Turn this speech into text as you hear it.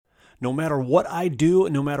No matter what I do,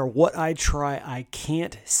 no matter what I try, I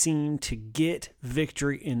can't seem to get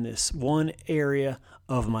victory in this one area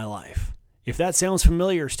of my life. If that sounds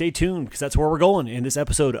familiar, stay tuned because that's where we're going in this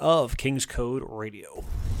episode of King's Code Radio.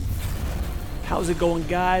 How's it going,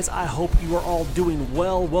 guys? I hope you are all doing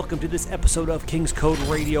well. Welcome to this episode of King's Code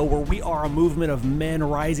Radio, where we are a movement of men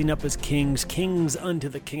rising up as kings, kings unto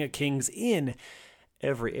the King of Kings in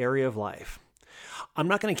every area of life. I'm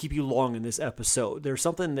not going to keep you long in this episode. There's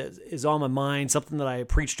something that is on my mind, something that I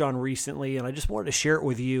preached on recently, and I just wanted to share it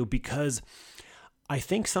with you because I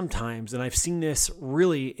think sometimes, and I've seen this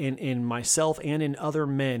really in myself and in other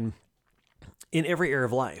men in every area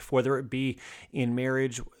of life, whether it be in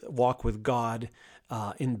marriage, walk with God,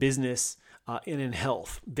 in business, and in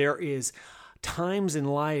health. There is times in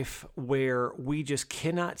life where we just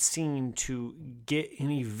cannot seem to get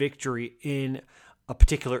any victory in a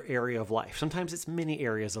particular area of life. Sometimes it's many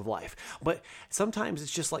areas of life, but sometimes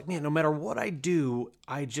it's just like, man, no matter what I do,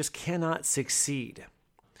 I just cannot succeed.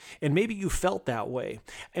 And maybe you felt that way.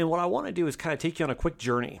 And what I want to do is kind of take you on a quick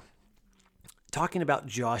journey talking about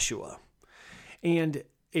Joshua. And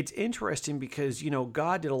it's interesting because,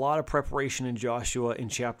 God did a lot of preparation in Joshua in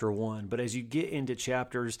chapter 1. But as you get into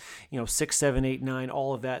chapters, 6, 7, 8, 9,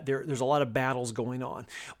 all of that, there's a lot of battles going on,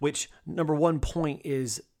 which number one point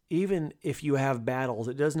is, even if you have battles,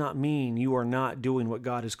 it does not mean you are not doing what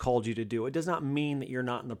God has called you to do. It does not mean that you're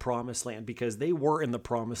not in the promised land, because they were in the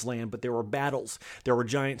promised land, but there were battles. There were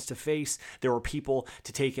giants to face. There were people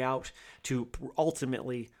to take out to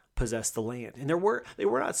ultimately possess the land. And they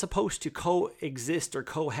were not supposed to coexist or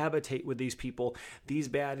cohabitate with these people. These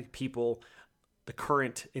bad people, the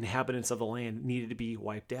current inhabitants of the land, needed to be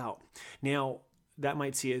wiped out. Now, that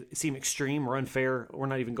might seem extreme or unfair. We're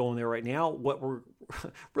not even going there right now. What we're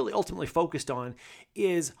really ultimately focused on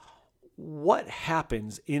is what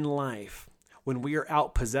happens in life when we are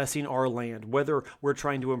out possessing our land, whether we're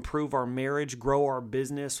trying to improve our marriage, grow our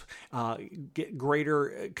business, get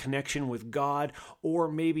greater connection with God,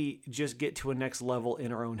 or maybe just get to a next level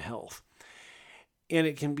in our own health. And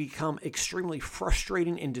it can become extremely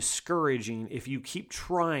frustrating and discouraging if you keep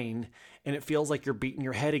trying and it feels like you're beating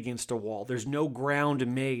your head against a wall. There's no ground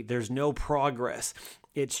made. There's no progress.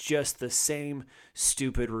 It's just the same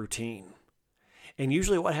stupid routine. And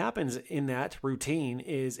usually what happens in that routine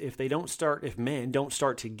is if men don't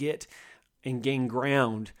start to get and gain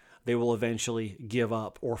ground, they will eventually give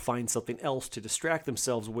up or find something else to distract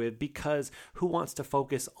themselves with, because who wants to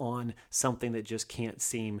focus on something that just can't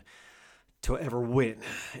seem to ever win?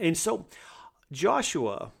 And so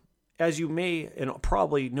Joshua, as you may and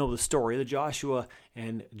probably know the story, the Joshua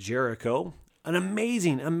and Jericho, an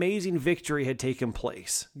amazing victory had taken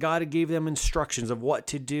place. God gave them instructions of what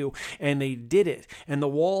to do, and they did it. And the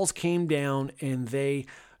walls came down, and they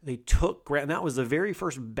took ground. That was the very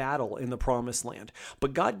first battle in the promised land.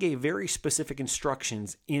 But God gave very specific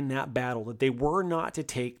instructions in that battle that they were not to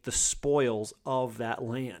take the spoils of that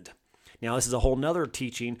land. Now, this is a whole nother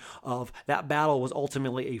teaching of that battle was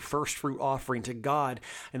ultimately a first fruit offering to God,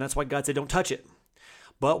 and that's why God said, don't touch it.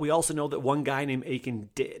 But we also know that one guy named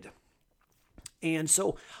Achan did. And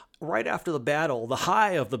so right after the battle, the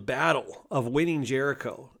high of the battle of winning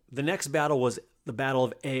Jericho, the next battle was the battle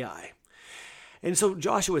of Ai. And so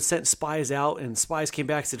Joshua sent spies out, and spies came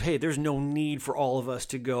back and said, hey, there's no need for all of us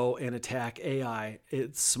to go and attack Ai.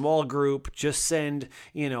 It's a small group. Just send,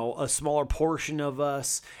 a smaller portion of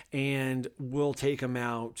us, and we'll take them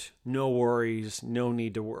out. No worries. No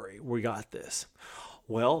need to worry. We got this.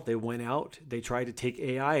 Well, they went out. They tried to take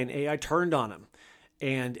Ai, and Ai turned on them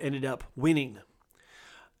and ended up winning,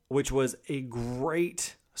 which was a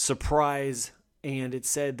great surprise. And it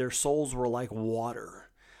said their souls were like water.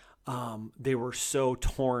 They were so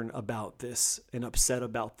torn about this and upset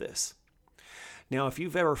about this. Now, if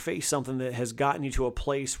you've ever faced something that has gotten you to a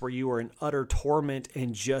place where you are in utter torment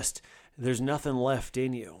and just there's nothing left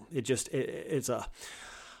in you, it's a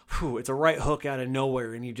right hook out of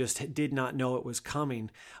nowhere, and you just did not know it was coming.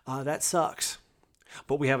 That sucks.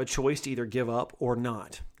 But we have a choice to either give up or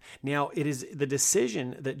not. Now, it is the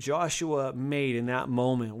decision that Joshua made in that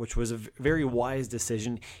moment, which was a very wise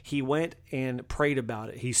decision. He went and prayed about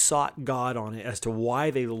it. He sought God on it as to why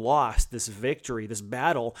they lost this victory, this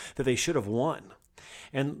battle that they should have won.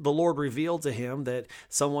 And the Lord revealed to him that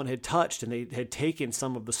someone had touched and they had taken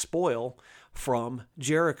some of the spoil from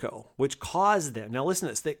Jericho, which caused them, now listen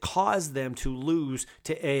to this, that caused them to lose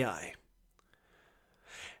to Ai.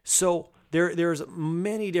 So there's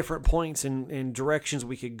many different points and directions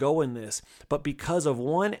we could go in this, but because of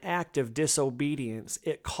one act of disobedience,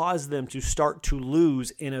 it caused them to start to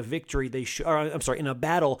lose in a victory in a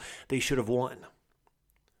battle they should have won.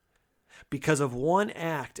 Because of one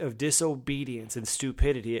act of disobedience and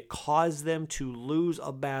stupidity, it caused them to lose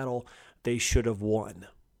a battle they should have won.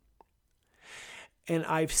 And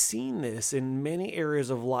I've seen this in many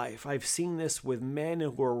areas of life. I've seen this with men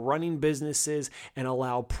who are running businesses and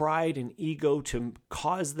allow pride and ego to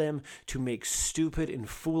cause them to make stupid and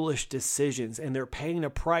foolish decisions. And they're paying a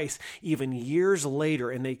price even years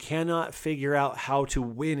later, and they cannot figure out how to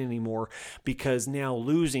win anymore because now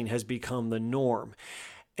losing has become the norm.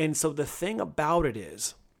 And so the thing about it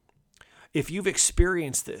is, if you've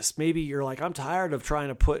experienced this, maybe you're like, I'm tired of trying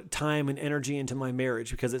to put time and energy into my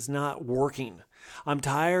marriage because it's not working. I'm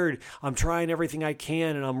tired. I'm trying everything I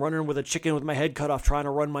can, and I'm running with a chicken with my head cut off trying to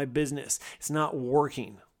run my business. It's not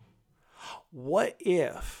working. What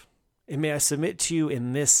if, and may I submit to you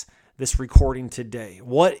in this recording today,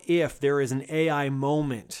 what if there is an AI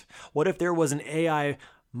moment? What if there was an AI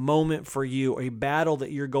moment for you, a battle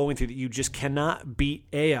that you're going through that you just cannot beat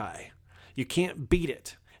AI? You can't beat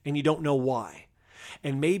it. And you don't know why.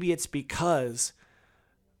 And maybe it's because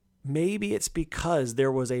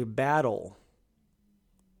there was a battle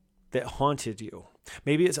that haunted you.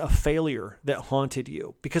 Maybe it's a failure that haunted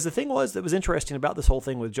you. Because the thing that was interesting about this whole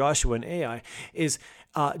thing with Joshua and AI is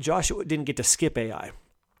Joshua didn't get to skip AI.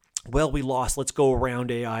 Well, we lost. Let's go around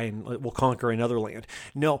AI and we'll conquer another land.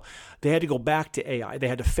 No, they had to go back to AI. They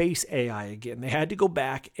had to face AI again. They had to go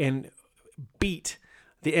back and beat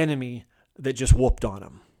the enemy that just whooped on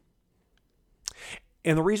them.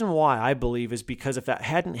 And the reason why, I believe, is because if that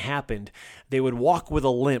hadn't happened, they would walk with a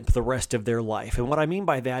limp the rest of their life. And what I mean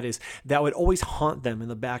by that is that would always haunt them in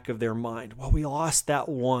the back of their mind. Well, we lost that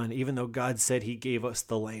one, even though God said he gave us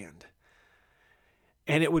the land.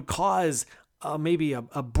 And it would cause maybe a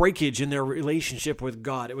breakage in their relationship with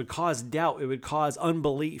God. It would cause doubt. It would cause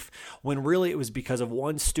unbelief, when really it was because of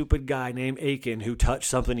one stupid guy named Achan who touched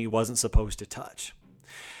something he wasn't supposed to touch.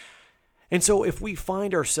 And so if we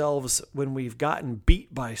find ourselves when we've gotten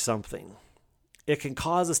beat by something, it can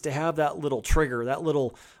cause us to have that little trigger, that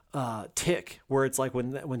little tick, where it's like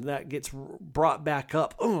when that gets brought back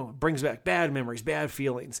up, brings back bad memories, bad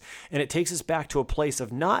feelings, and it takes us back to a place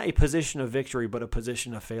of not a position of victory, but a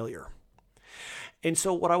position of failure. And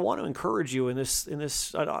so what I want to encourage you in this,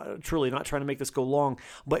 truly not trying to make this go long,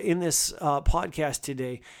 but in this podcast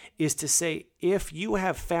today is to say, if you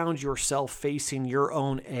have found yourself facing your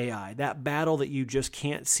own AI, that battle that you just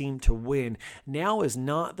can't seem to win, now is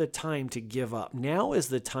not the time to give up. Now is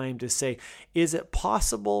the time to say, is it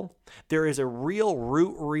possible there is a real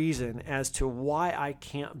root reason as to why I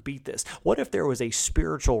can't beat this? What if there was a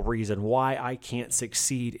spiritual reason why I can't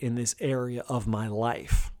succeed in this area of my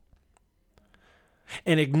life?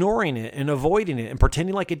 And ignoring it and avoiding it and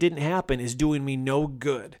pretending like it didn't happen is doing me no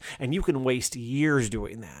good. And you can waste years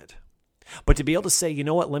doing that. But to be able to say, you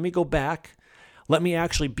know what, let me go back. Let me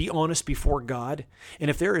actually be honest before God. And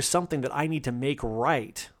if there is something that I need to make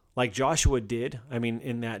right, like Joshua did,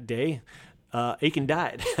 in that day, Achan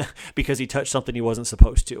died because he touched something he wasn't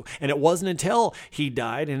supposed to. And it wasn't until he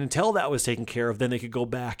died and until that was taken care of, then they could go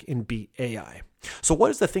back and beat AI. So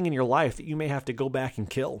what is the thing in your life that you may have to go back and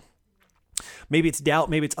kill? Maybe it's doubt,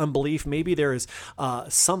 maybe it's unbelief, maybe there is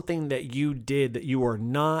something that you did that you are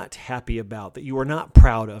not happy about, that you are not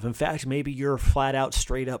proud of. In fact, maybe you're flat out,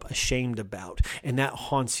 straight up ashamed about, and that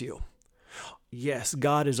haunts you. Yes,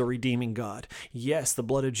 God is a redeeming God. Yes, the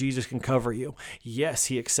blood of Jesus can cover you. Yes,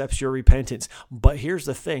 he accepts your repentance. But here's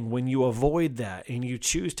the thing, when you avoid that and you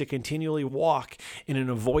choose to continually walk in an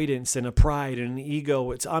avoidance and a pride and an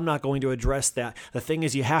ego, I'm not going to address that. The thing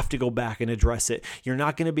is, you have to go back and address it. You're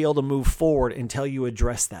not going to be able to move forward until you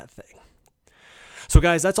address that thing. So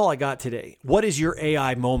guys, that's all I got today. What is your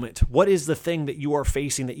AI moment? What is the thing that you are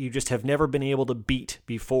facing that you just have never been able to beat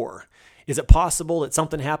before? Is it possible that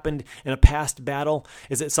something happened in a past battle?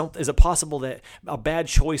 Is it possible that a bad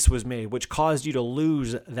choice was made which caused you to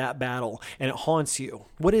lose that battle and it haunts you?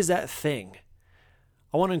 What is that thing?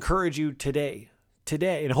 I want to encourage you today,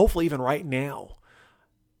 and hopefully even right now,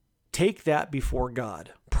 take that before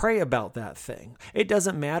God. Pray about that thing. It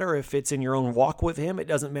doesn't matter if it's in your own walk with him. It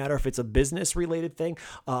doesn't matter if it's a business-related thing,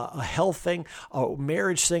 a health thing, a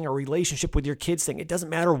marriage thing, a relationship with your kids thing. It doesn't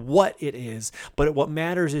matter what it is, but what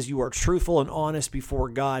matters is you are truthful and honest before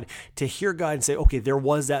God to hear God and say, okay, there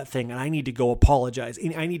was that thing, and I need to go apologize.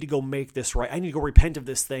 I need to go make this right. I need to go repent of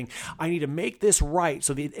this thing. I need to make this right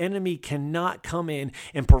so the enemy cannot come in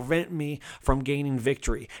and prevent me from gaining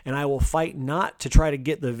victory. And I will fight not to try to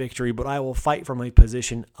get the victory, but I will fight from a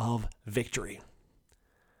position of victory.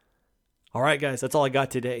 All right, guys, that's all I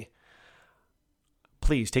got today.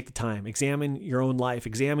 Please take the time, examine your own life,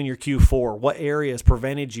 examine your Q4. What areas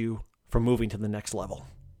prevented you from moving to the next level?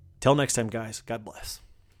 Till next time, guys, God bless.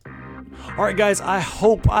 All right, guys, I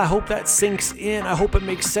hope that sinks in. I hope it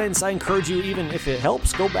makes sense. I encourage you, even if it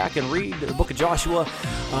helps, go back and read the book of Joshua.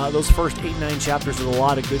 Those first 8-9 chapters, there's a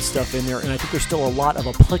lot of good stuff in there, and I think there's still a lot of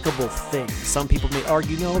applicable things. Some people may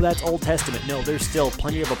argue, no, that's Old Testament. No, there's still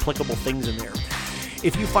plenty of applicable things in there.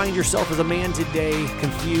 If you find yourself as a man today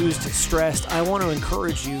confused, stressed, I want to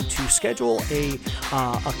encourage you to schedule a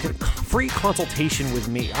free consultation with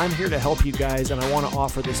me. I'm here to help you guys, and I want to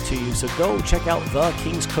offer this to you. So go check out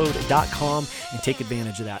thekingscode.com and take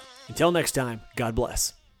advantage of that. Until next time, God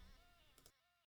bless.